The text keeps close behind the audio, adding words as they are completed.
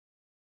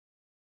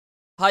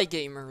Hi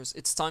gamers,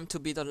 it's time to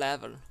beat a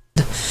level.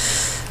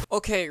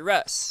 Okay,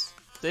 Russ,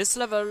 this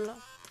level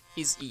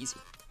is easy.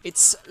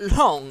 It's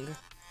long,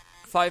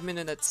 5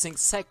 minutes and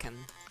 6 seconds,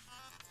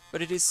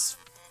 but it is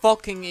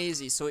fucking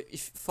easy, so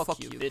if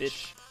fuck you,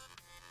 bitch.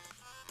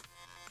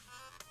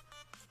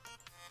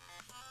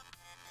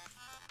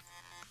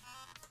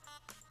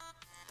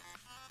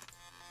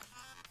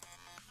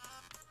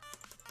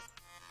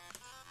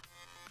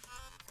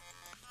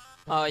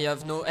 I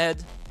have no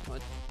head.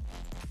 What?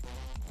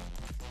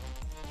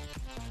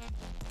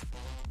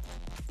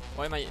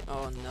 Why am I?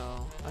 Oh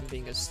no, I'm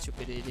being a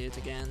stupid idiot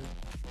again.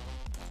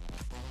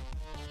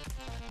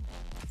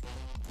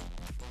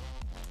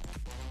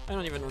 I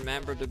don't even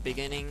remember the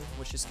beginning,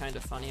 which is kind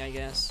of funny, I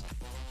guess.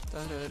 Da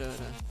 -da -da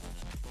 -da.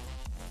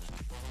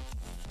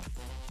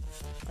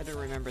 I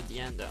don't remember the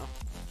end though.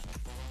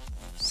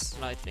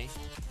 Slightly.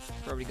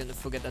 Probably gonna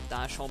forget that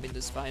dash home in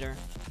the spider,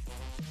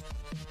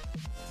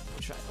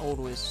 which I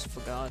always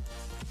forgot.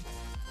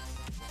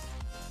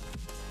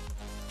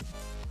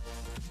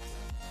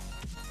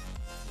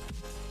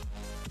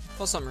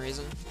 For some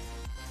reason.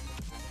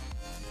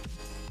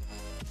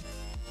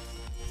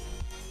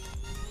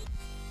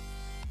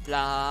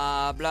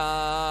 Blah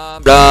blah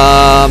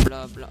blah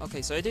blah blah.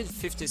 Okay, so I did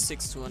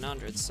 56 to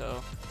 100,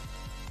 so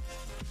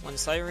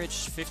once I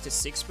reach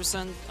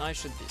 56%, I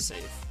should be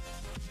safe.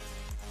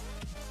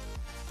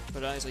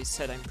 But as I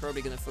said, I'm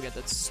probably gonna forget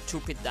that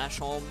stupid dash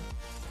home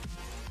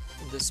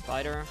in the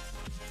spider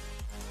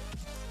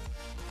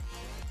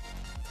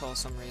for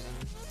some reason.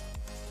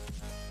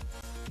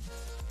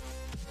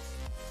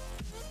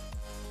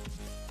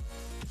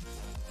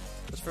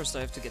 But first I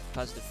have to get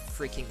past the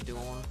freaking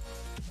door.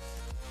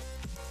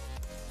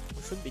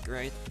 Which would be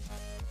great.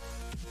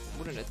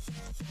 Wouldn't it?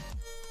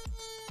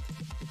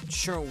 It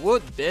sure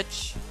would,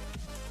 bitch!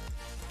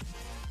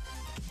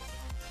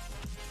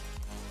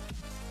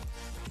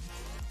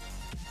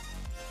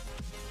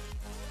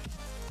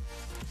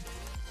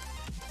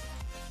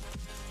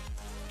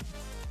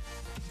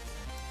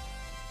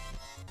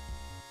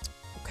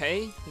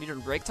 Okay, little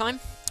break time.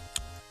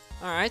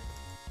 Alright.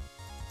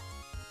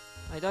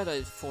 I died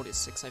at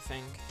 46, I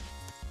think.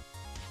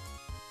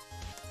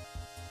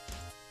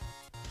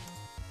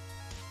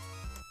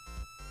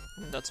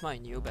 And that's my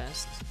new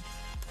best.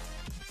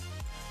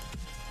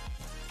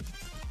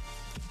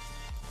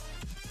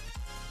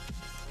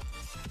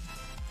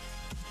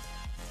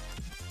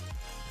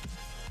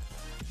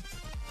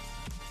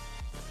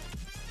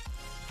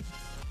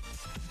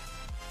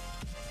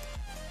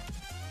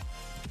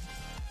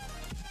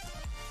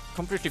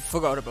 Completely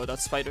forgot about that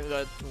spider,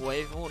 that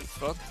wave, holy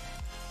fuck.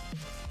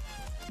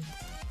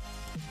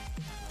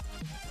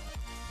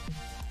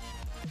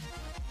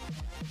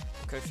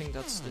 Okay, I think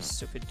that's the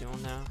stupid door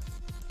now.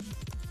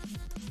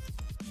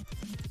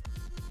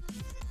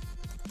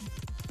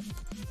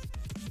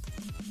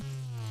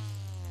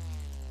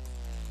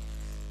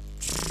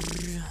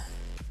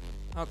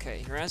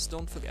 Okay, rest,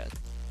 don't forget.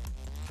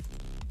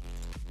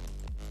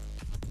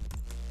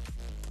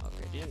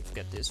 Okay, didn't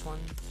forget this one.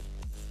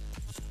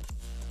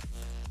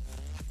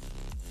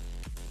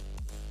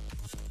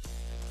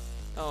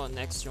 Oh,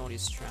 next round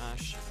is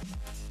trash.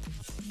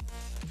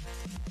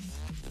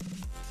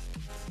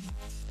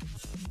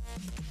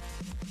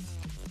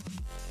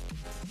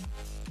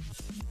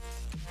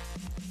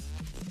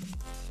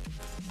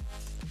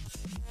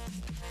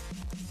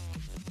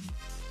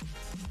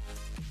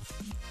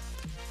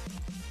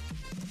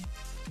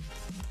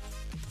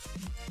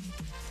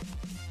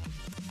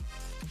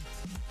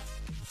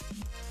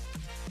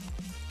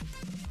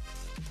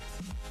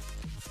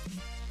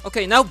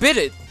 Okay, now bid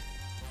it!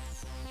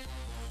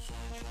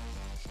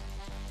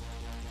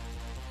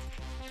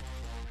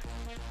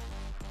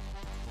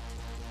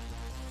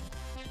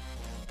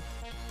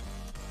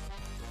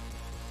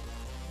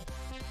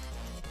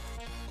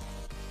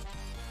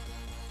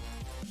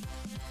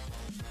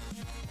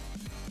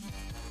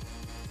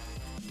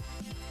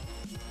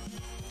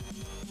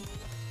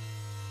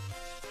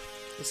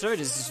 This road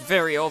is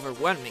very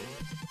overwhelming.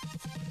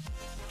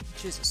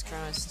 Jesus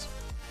Christ.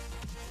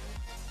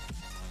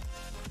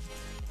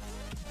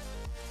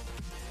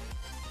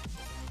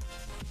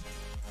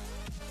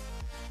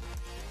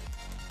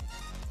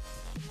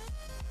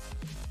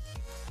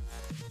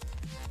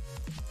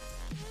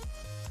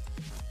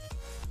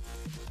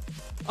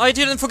 I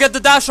didn't forget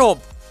the dash hop!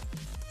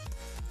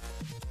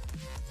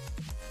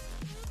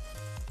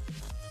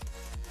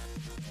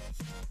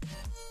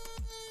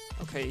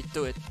 Okay,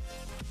 do it.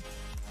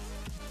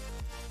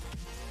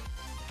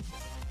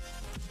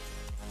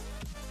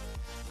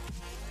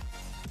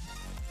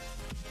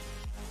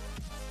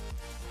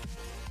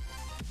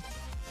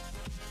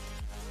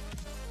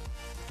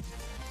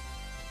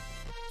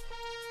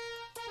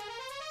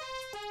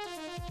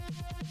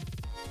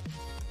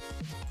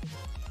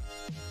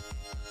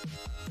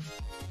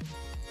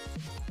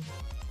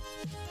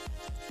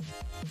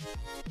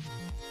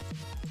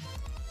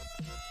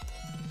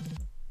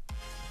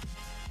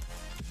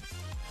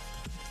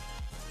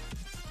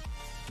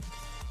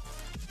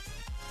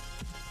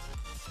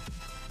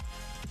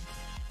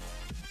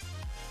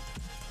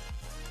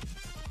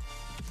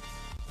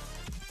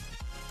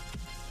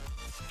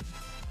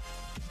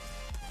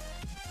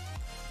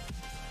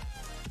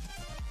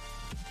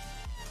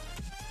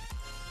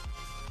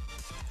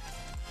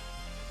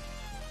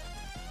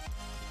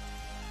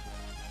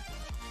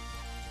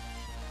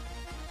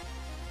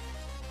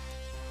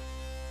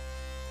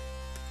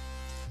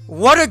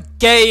 What a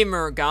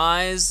gamer,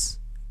 guys!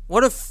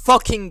 What a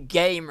fucking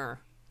gamer!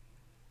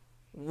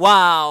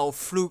 Wow,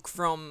 fluke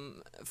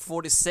from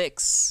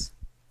 46.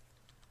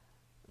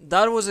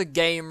 That was a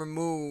gamer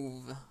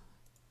move.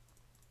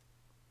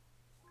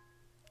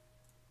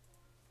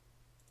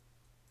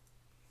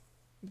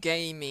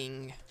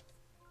 Gaming.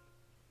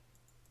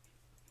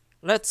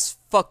 Let's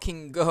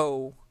fucking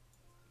go.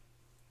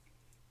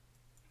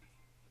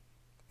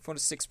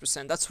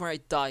 46%. That's where I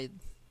died.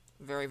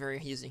 Very,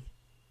 very easy.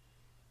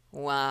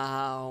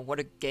 Wow, what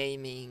a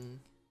gaming.